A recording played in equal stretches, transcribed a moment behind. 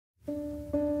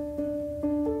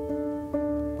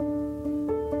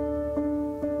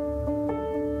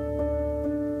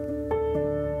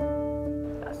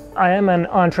I am an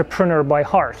entrepreneur by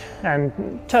heart, and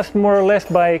just more or less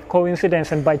by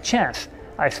coincidence and by chance,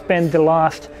 I spent the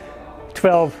last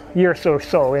 12 years or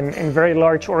so in very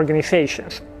large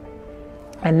organizations.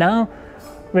 And now,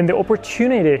 when the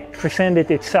opportunity presented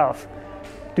itself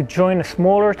to join a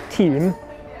smaller team,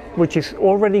 which is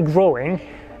already growing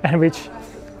and which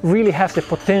really has the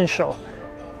potential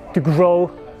to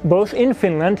grow both in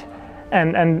Finland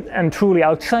and truly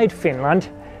outside Finland,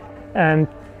 and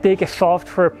take a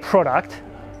software product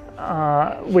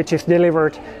which is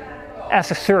delivered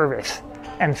as a service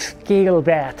and scale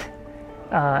that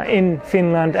in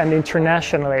Finland and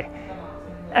internationally,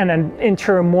 and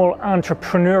enter a more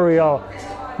entrepreneurial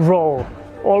role,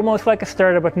 almost like a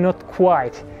startup but not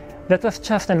quite. That was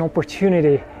just an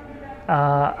opportunity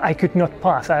I could not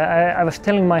pass. I was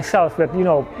telling myself that, you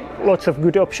know, lots of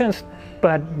good options,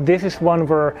 but this is one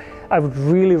where I would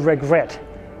really regret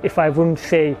if I wouldn't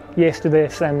say yes to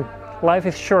this. And life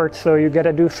is short, so you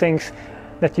gotta do things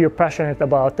that you're passionate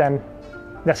about, and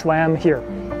that's why I'm here.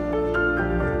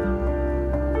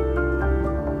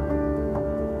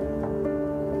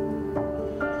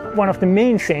 One of the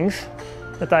main things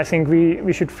that I think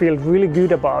we should feel really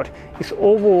good about is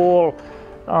overall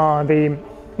the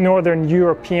Northern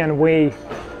European way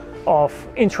of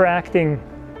interacting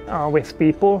with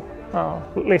people,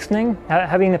 listening,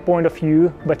 having a point of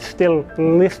view, but still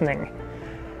listening.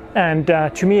 And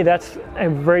to me, that's a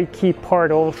very key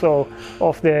part also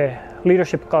of the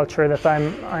leadership culture that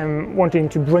I'm wanting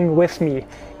to bring with me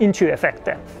into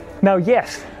Efecte. Now,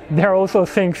 yes, there are also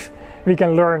things we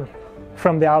can learn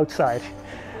from the outside,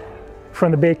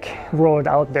 from the big world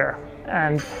out there.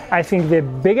 And I think the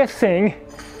biggest thing,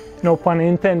 no pun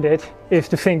intended, is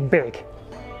to think big.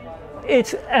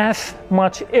 It's as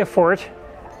much effort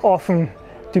often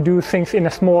to do things in a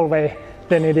small way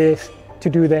than it is to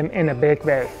do them in a big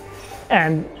way.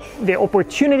 And the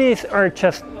opportunities are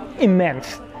just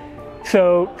immense.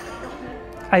 So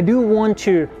I do want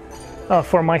to,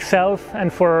 for myself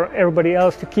and for everybody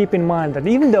else, to keep in mind that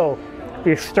even though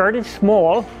we started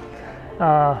small,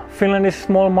 Finland is a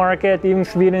small market, even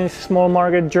Sweden is a small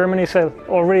market, Germany is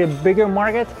already a bigger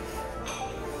market,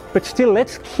 but still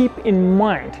let's keep in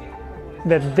mind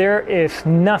that there is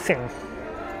nothing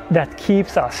that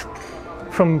keeps us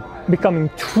from becoming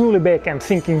truly big and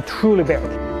thinking truly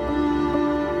big.